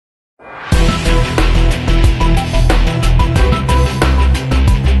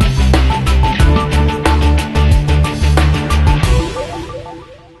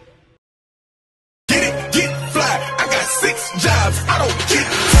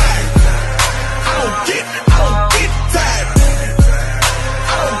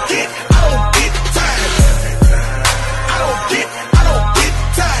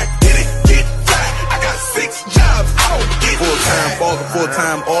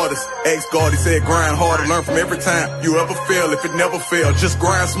hardest. Ex-guard, he said grind harder. Learn from every time you ever fail. If it never fail, just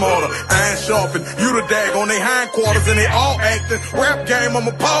grind smarter. Iron sharpen, you the dag on they hindquarters, and they all acting. Rap game, I'm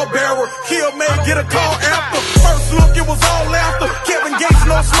a pallbearer. Kill me, get a call after. First look, it was all after. Kevin Gates,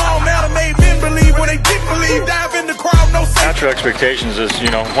 no small matter. Made men believe when they didn't believe. Dive in the crowd, no sense. After expectations is,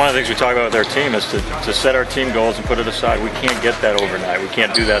 one of the things we talk about with our team is to set our team goals and put it aside. We can't get that overnight. We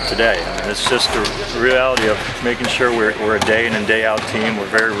can't do that today. I mean, it's just the reality of making sure we're a day in and day out team. We're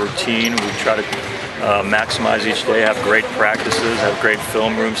very routine. We try to maximize each day, have great practices, have great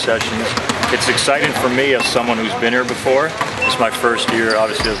film room sessions. It's exciting for me as someone who's been here before. It's my first year,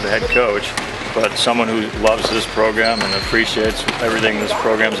 obviously, as the head coach, but someone who loves this program and appreciates everything this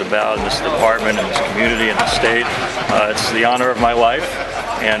program's about, and this department, and this community, and the state. It's the honor of my life,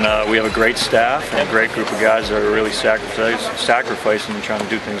 and we have a great staff and a great group of guys that are really sacrificing and trying to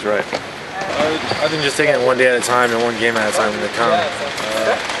do things right. I think just taking it one day at a time and one game at a time when they come.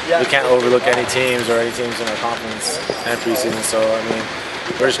 We can't overlook any teams in our conference and preseason, so I mean,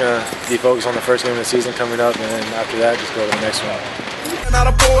 we're just going to be focused on the first game of the season coming up, and then after that, just go to the next one. Not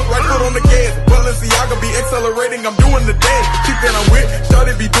a poet, right foot on the gas. Balenciaga be accelerating, I'm doing the dance. Chick that I'm with,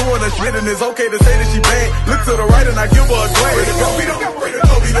 started be doing a shit, and it's okay to say that she bad. Look to the right and I give her a glance.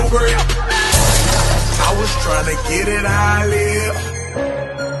 I was trying to get it how I live.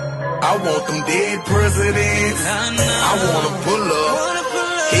 I want them dead presidents. I wanna pull up,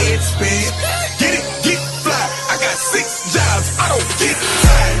 head spin, get it, get fly. I got 6 jobs, I don't get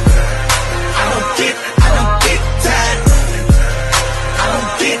tired. I don't get tired. I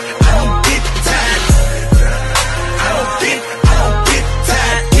don't get tired. I don't get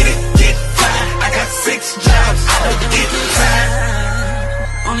tired. Get it, get fly. I got 6 jobs, I don't get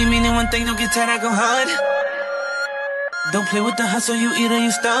tired. Only meaning one thing, don't get tired, I go hard. Don't play with the hustle, you eat or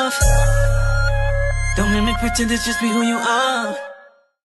you stuff. Don't mimic, pretend, it's just be who you are.